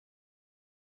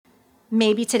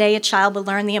Maybe today a child will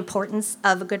learn the importance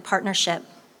of a good partnership,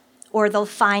 or they'll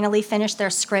finally finish their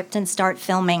script and start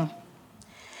filming.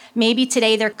 Maybe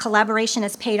today their collaboration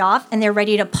has paid off and they're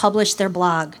ready to publish their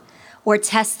blog or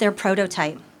test their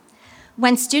prototype.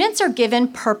 When students are given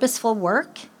purposeful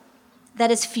work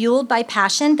that is fueled by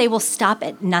passion, they will stop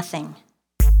at nothing.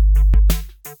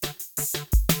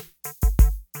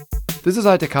 This is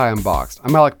iTechHigh Unboxed.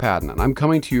 I'm Alec Patton, and I'm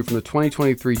coming to you from the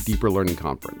 2023 Deeper Learning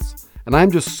Conference. And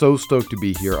I'm just so stoked to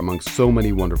be here among so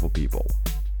many wonderful people.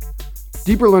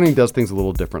 Deeper Learning does things a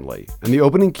little differently, and the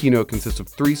opening keynote consists of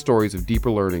 3 stories of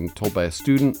deeper learning told by a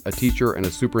student, a teacher, and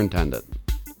a superintendent.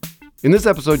 In this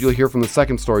episode, you'll hear from the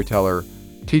second storyteller,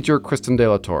 teacher Kristin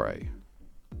DeLaTorre.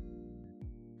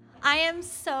 I am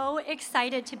so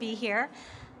excited to be here.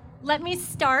 Let me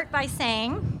start by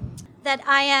saying that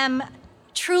I am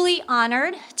truly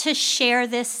honored to share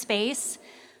this space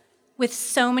with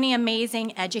so many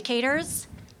amazing educators.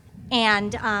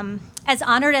 And as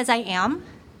honored as I am,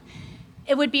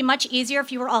 it would be much easier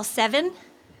if you were all 7,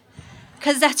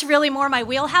 because that's really more my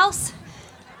wheelhouse.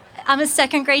 I'm a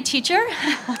 2nd grade teacher.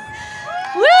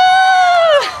 Woo!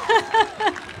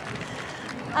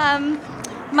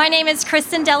 My name is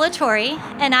Kristin DeLaTorre,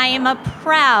 and I am a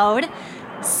proud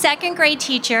 2nd grade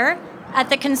teacher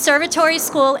at the Conservatory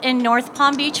School in North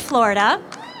Palm Beach, Florida.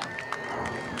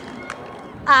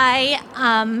 I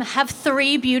have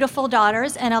 3 beautiful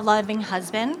daughters and a loving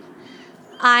husband.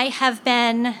 I have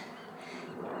been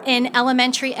in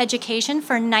elementary education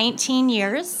for 19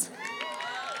 years,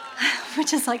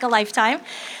 which is like a lifetime.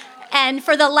 And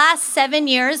for the last 7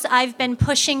 years, I've been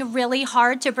pushing really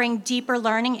hard to bring deeper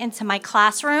learning into my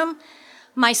classroom,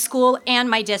 my school, and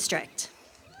my district.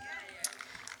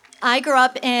 I grew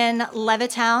up in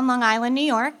Levittown, Long Island, New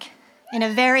York, in a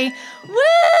very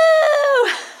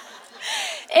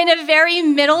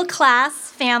middle-class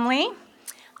family.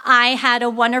 I had a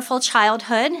wonderful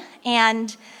childhood,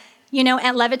 and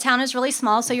at Levittown is really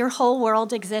small, so your whole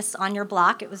world exists on your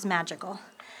block. It was magical.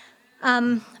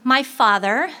 My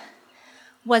father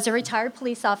was a retired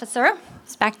police officer.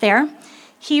 It's back there.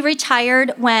 He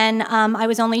retired when I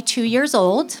was only 2 years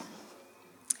old.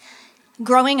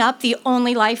 Growing up, the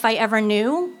only life I ever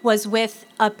knew was with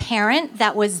a parent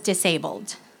that was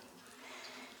disabled.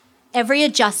 Every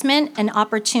adjustment and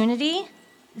opportunity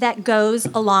that goes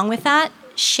along with that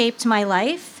shaped my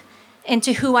life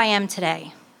into who I am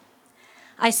today.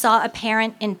 I saw a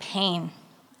parent in pain,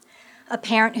 a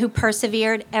parent who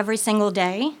persevered every single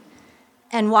day,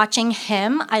 and watching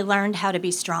him, I learned how to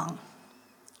be strong.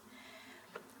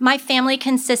 My family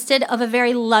consisted of a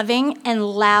very loving and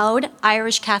loud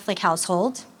Irish Catholic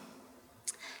household,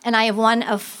 and I have one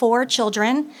of 4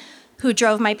 children who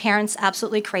drove my parents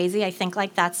absolutely crazy. I think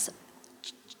that's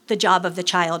the job of the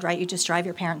child, right? You just drive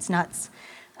your parents nuts.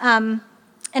 And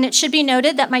it should be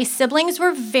noted that my siblings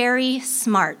were very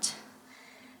smart,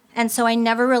 and so I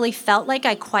never really felt like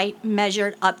I quite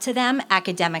measured up to them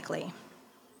academically.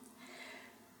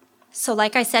 So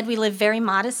like I said, we lived very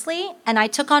modestly, and I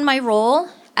took on my role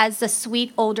as the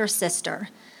sweet older sister.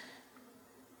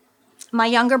 My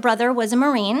younger brother was a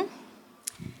Marine,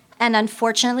 and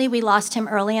unfortunately, we lost him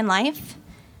early in life,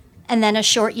 and then a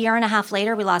short year and a half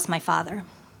later, we lost my father.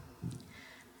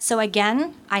 So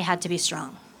again, I had to be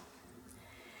strong.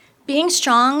 Being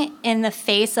strong in the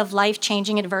face of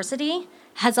life-changing adversity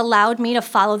has allowed me to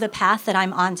follow the path that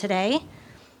I'm on today,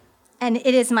 and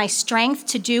it is my strength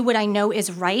to do what I know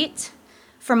is right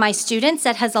for my students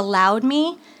that has allowed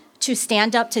me to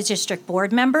stand up to district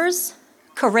board members,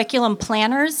 curriculum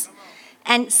planners,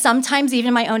 and sometimes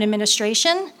even my own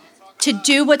administration to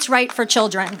do what's right for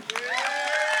children.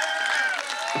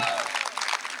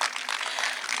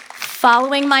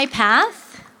 Following my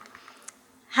path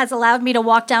has allowed me to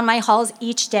walk down my halls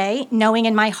each day, knowing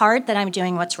in my heart that I'm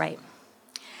doing what's right.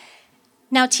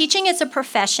 Now, teaching is a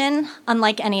profession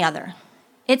unlike any other.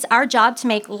 It's our job to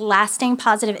make lasting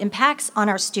positive impacts on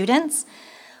our students,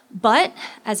 but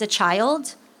as a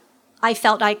child, I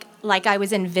felt like I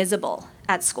was invisible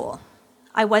at school.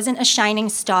 I wasn't a shining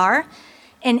star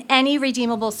in any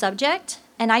redeemable subject,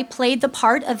 and I played the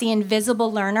part of the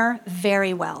invisible learner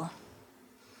very well.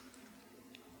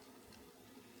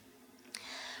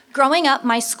 Growing up,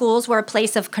 my schools were a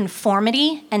place of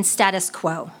conformity and status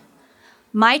quo.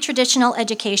 My traditional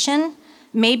education,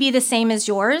 maybe the same as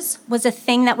yours, was a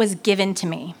thing that was given to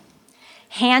me,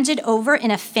 handed over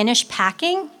in a finished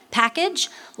package,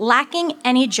 lacking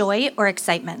any joy or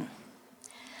excitement.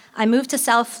 I moved to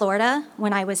South Florida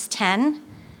when I was 10,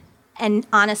 and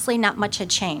honestly, not much had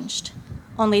changed.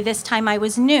 Only this time I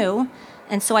was new,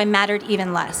 and so I mattered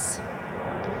even less.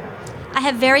 I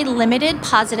have very limited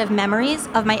positive memories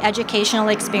of my educational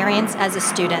experience as a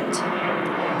student.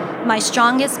 My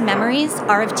strongest memories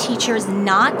are of teachers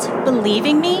not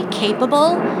believing me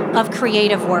capable of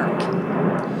creative work,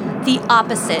 the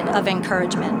opposite of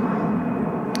encouragement.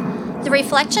 The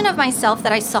reflection of myself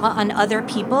that I saw on other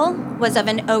people was of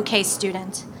an okay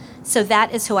student, so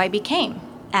that is who I became,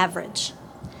 average.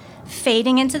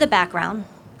 Fading into the background,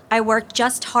 I worked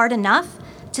just hard enough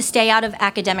to stay out of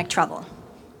academic trouble,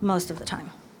 most of the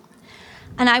time.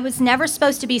 And I was never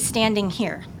supposed to be standing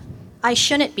here. I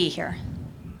shouldn't be here.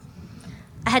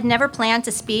 I had never planned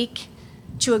to speak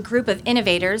to a group of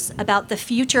innovators about the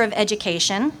future of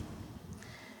education.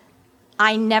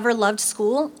 I never loved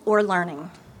school or learning,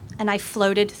 and I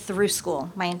floated through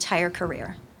school my entire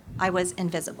career. I was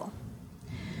invisible.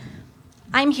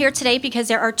 I'm here today because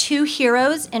there are two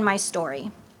heroes in my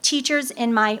story, teachers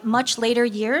in my much later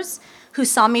years who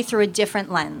saw me through a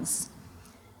different lens.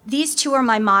 These two are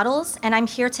my models, and I'm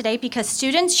here today because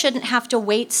students shouldn't have to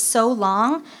wait so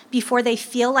long before they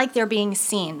feel like they're being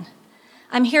seen.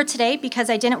 I'm here today because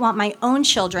I didn't want my own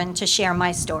children to share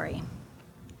my story.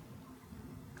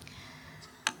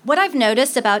 What I've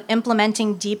noticed about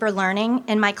implementing deeper learning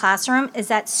in my classroom is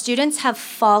that students have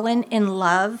fallen in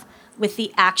love with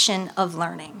the action of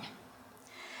learning.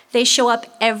 They show up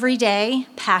every day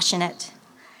passionate,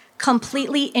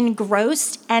 completely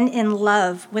engrossed and in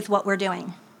love with what we're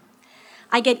doing.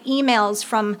 I get emails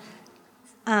from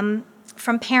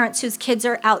parents whose kids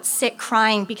are out sick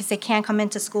crying because they can't come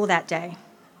into school that day.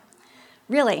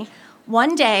 Really,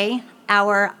 one day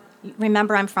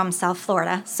remember I'm from South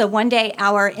Florida, so one day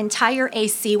our entire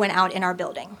AC went out in our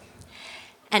building.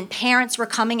 And parents were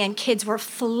coming and kids were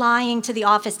flying to the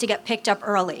office to get picked up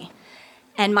early.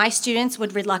 And my students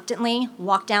would reluctantly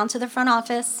walk down to the front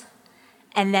office,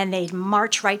 and then they'd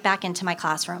march right back into my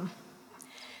classroom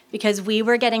because we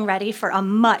were getting ready for a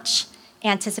much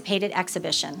anticipated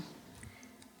exhibition.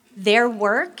 Their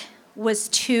work was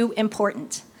too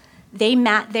important.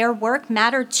 Their work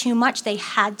mattered too much. They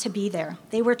had to be there.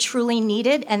 They were truly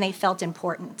needed, and they felt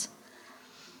important.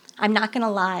 I'm not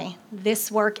gonna lie, this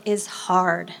work is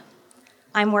hard.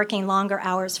 I'm working longer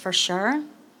hours for sure.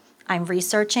 I'm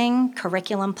researching,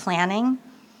 curriculum planning.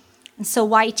 And so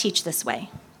why teach this way?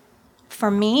 For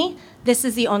me, this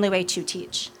is the only way to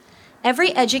teach.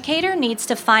 Every educator needs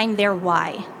to find their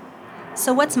why.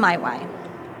 So what's my why?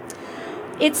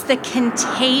 It's the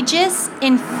contagious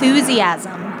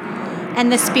enthusiasm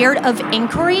and the spirit of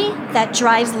inquiry that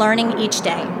drives learning each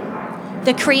day.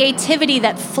 The creativity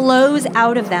that flows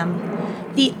out of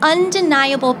them, the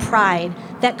undeniable pride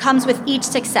that comes with each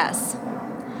success.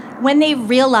 When they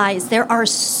realize there are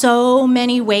so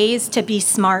many ways to be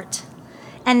smart,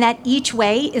 and that each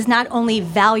way is not only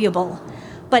valuable,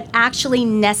 but actually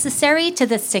necessary to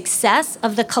the success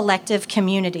of the collective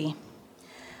community.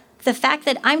 The fact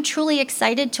that I'm truly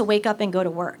excited to wake up and go to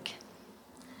work,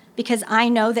 because I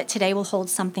know that today will hold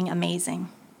something amazing.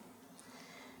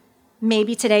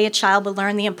 Maybe today a child will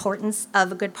learn the importance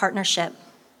of a good partnership,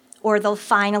 or they'll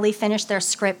finally finish their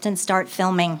script and start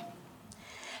filming.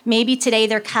 Maybe today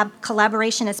their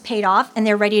collaboration has paid off and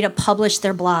they're ready to publish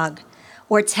their blog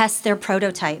or test their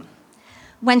prototype.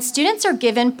 When students are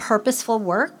given purposeful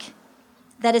work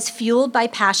that is fueled by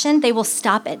passion, they will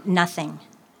stop at nothing.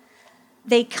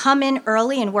 They come in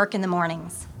early and work in the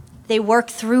mornings. They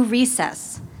work through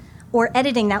recess or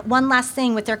editing that one last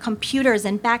thing with their computers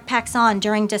and backpacks on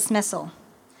during dismissal.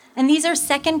 And these are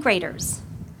second graders.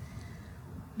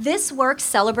 This work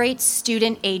celebrates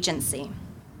student agency.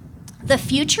 The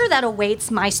future that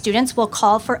awaits my students will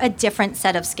call for a different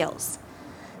set of skills.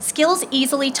 Skills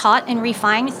easily taught and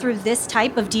refined through this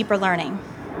type of deeper learning.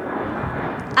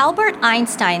 Albert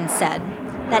Einstein said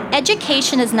that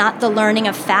education is not the learning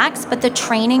of facts, but the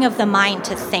training of the mind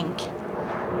to think.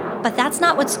 But that's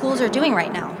not what schools are doing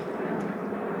right now.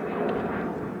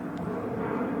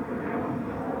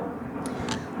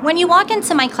 When you walk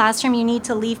into my classroom, you need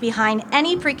to leave behind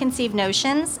any preconceived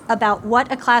notions about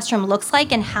what a classroom looks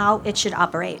like and how it should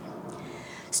operate.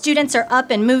 Students are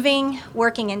up and moving,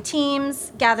 working in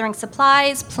teams, gathering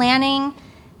supplies, planning,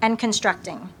 and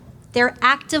constructing. They're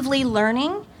actively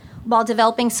learning while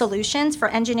developing solutions for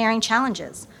engineering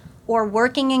challenges, or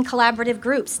working in collaborative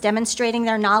groups, demonstrating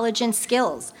their knowledge and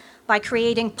skills by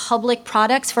creating public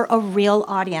products for a real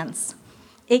audience.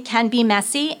 It can be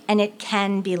messy and it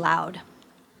can be loud.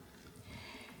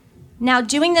 Now,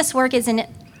 doing this work isn't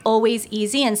always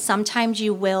easy, and sometimes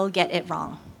you will get it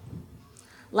wrong.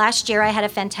 Last year, I had a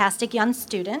fantastic young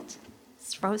student,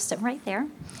 sitting right there,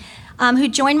 who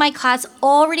joined my class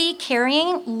already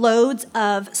carrying loads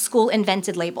of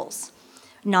school-invented labels.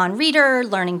 Non-reader,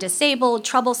 learning disabled,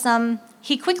 troublesome.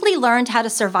 He quickly learned how to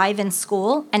survive in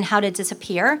school and how to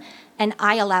disappear, and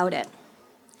I allowed it.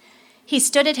 He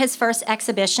stood at his first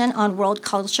exhibition on world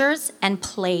cultures and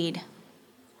played.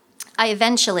 I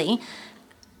eventually,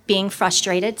 being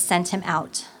frustrated, sent him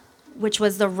out, which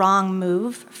was the wrong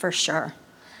move for sure.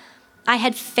 I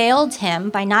had failed him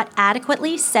by not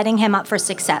adequately setting him up for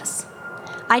success.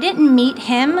 I didn't meet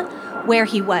him where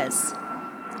he was.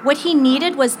 What he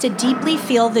needed was to deeply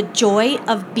feel the joy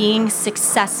of being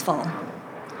successful.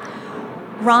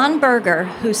 Ron Berger,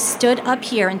 who stood up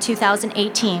here in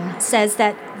 2018, says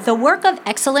that the work of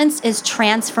excellence is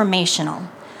transformational.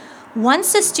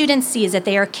 Once a student sees that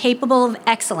they are capable of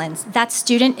excellence, that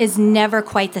student is never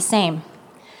quite the same.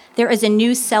 There is a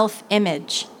new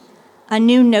self-image, a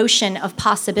new notion of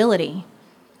possibility.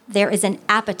 There is an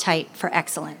appetite for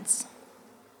excellence.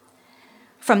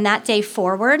 From that day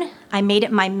forward, I made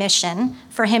it my mission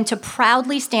for him to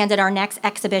proudly stand at our next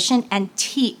exhibition and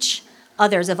teach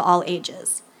others of all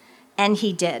ages. And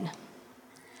he did.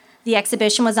 The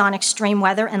exhibition was on extreme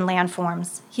weather and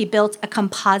landforms. He built a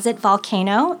composite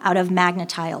volcano out of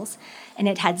magnetiles, and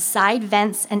it had side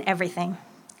vents and everything.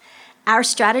 Our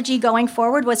strategy going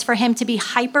forward was for him to be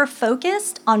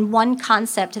hyper-focused on one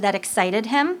concept that excited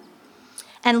him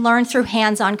and learn through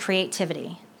hands-on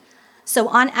creativity. So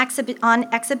on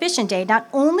exhibition day, not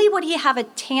only would he have a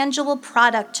tangible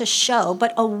product to show,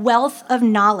 but a wealth of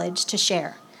knowledge to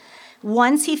share.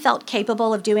 Once he felt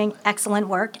capable of doing excellent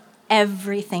work,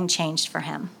 everything changed for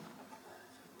him.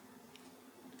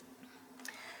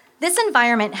 This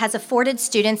environment has afforded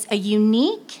students a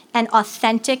unique and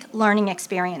authentic learning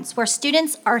experience where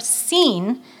students are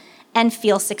seen and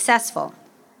feel successful.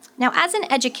 Now, as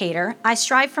an educator, I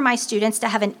strive for my students to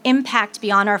have an impact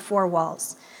beyond our four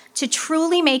walls, to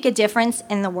truly make a difference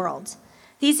in the world.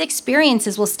 These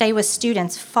experiences will stay with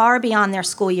students far beyond their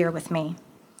school year with me.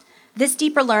 This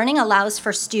deeper learning allows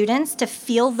for students to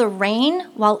feel the rain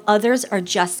while others are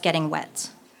just getting wet.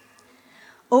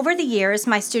 Over the years,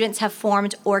 my students have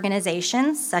formed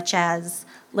organizations such as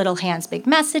Little Hands, Big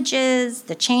Messages,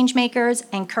 the Changemakers,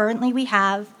 and currently we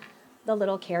have the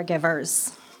Little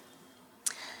Caregivers.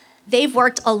 They've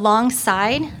worked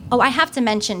alongside, I have to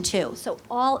mention too,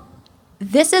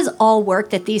 this is all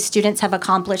work that these students have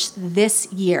accomplished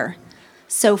this year.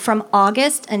 So from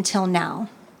August until now.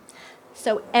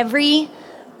 So every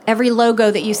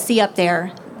logo that you see up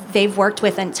there, they've worked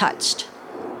with and touched.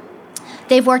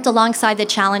 They've worked alongside the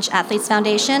Challenged Athletes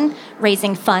Foundation,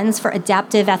 raising funds for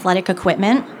adaptive athletic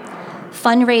equipment,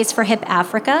 fundraise for HIP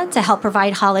Africa to help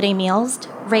provide holiday meals,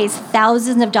 raise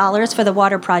thousands of dollars for the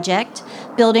Water Project,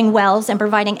 building wells and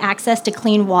providing access to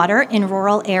clean water in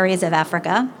rural areas of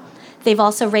Africa. They've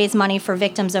also raised money for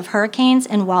victims of hurricanes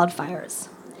and wildfires.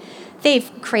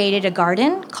 They've created a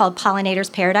garden called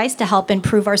Pollinator's Paradise to help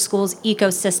improve our school's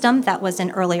ecosystem. That was an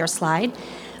earlier slide,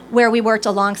 where we worked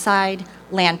alongside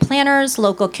land planners,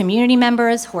 local community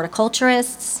members,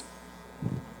 horticulturists.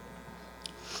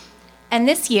 And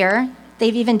this year,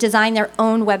 they've even designed their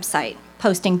own website,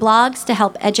 posting blogs to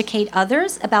help educate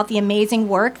others about the amazing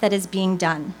work that is being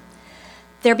done.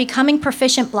 They're becoming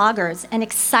proficient bloggers and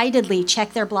excitedly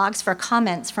check their blogs for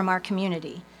comments from our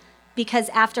community. Because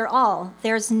after all,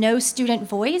 there's no student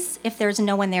voice if there's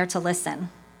no one there to listen.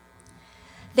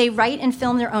 They write and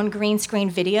film their own green screen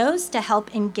videos to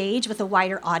help engage with a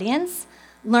wider audience,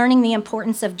 learning the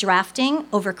importance of drafting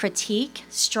over critique,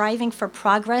 striving for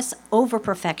progress over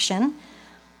perfection.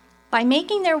 By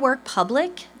making their work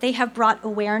public, they have brought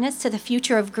awareness to the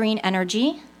future of green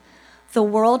energy, the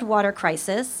world water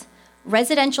crisis,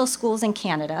 residential schools in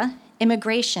Canada,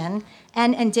 immigration,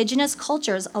 and Indigenous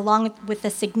cultures, along with the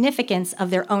significance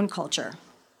of their own culture.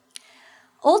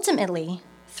 Ultimately,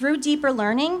 through deeper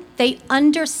learning, they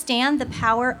understand the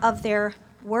power of their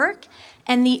work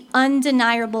and the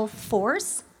undeniable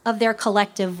force of their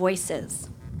collective voices.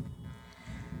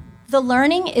 The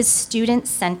learning is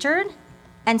student-centered,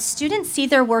 and students see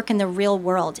their work in the real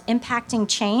world, impacting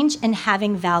change and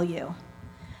having value.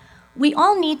 We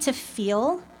all need to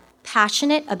feel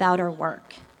passionate about our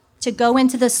work, to go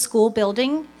into the school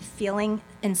building feeling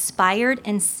inspired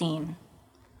and seen.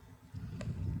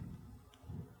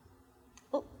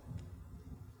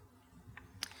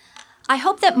 I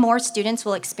hope that more students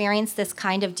will experience this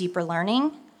kind of deeper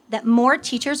learning, that more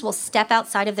teachers will step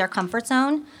outside of their comfort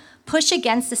zone, push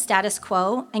against the status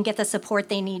quo, and get the support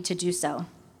they need to do so.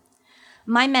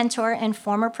 My mentor and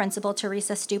former principal,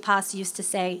 Teresa Stupas, used to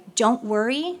say, "Don't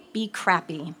worry, be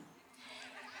crappy."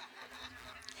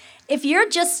 If you're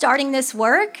just starting this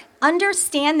work,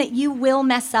 understand that you will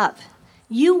mess up.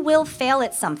 You will fail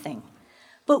at something.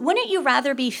 But wouldn't you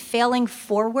rather be failing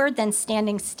forward than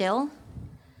standing still?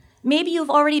 Maybe you've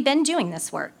already been doing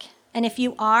this work, and if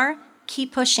you are,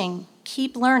 keep pushing,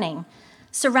 keep learning.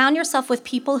 Surround yourself with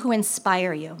people who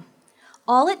inspire you.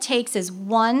 All it takes is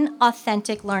one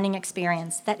authentic learning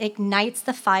experience that ignites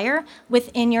the fire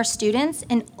within your students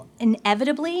and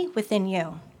inevitably within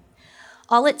you.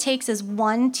 All it takes is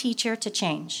one teacher to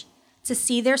change, to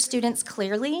see their students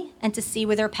clearly and to see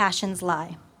where their passions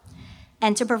lie,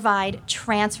 and to provide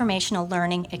transformational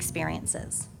learning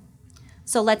experiences.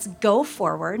 So let's go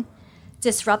forward,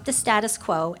 disrupt the status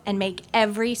quo, and make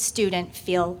every student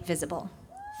feel visible.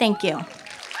 Thank you.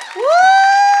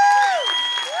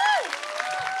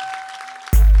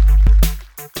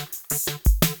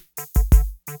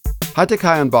 High Tech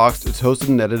High Unboxed is hosted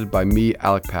and edited by me,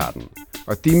 Alec Patton.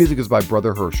 Our theme music is by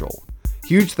Brother Herschel.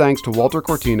 Huge thanks to Walter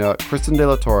Cortina, Kristin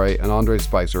DeLaTorre, and Andre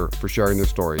Spicer for sharing their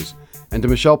stories, and to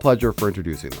Michelle Pledger for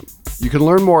introducing them. You can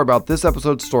learn more about this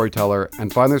episode's storyteller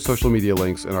and find their social media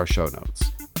links in our show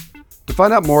notes. To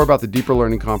find out more about the Deeper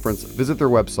Learning Conference, visit their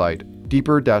website,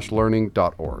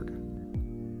 deeper-learning.org.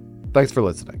 Thanks for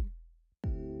listening.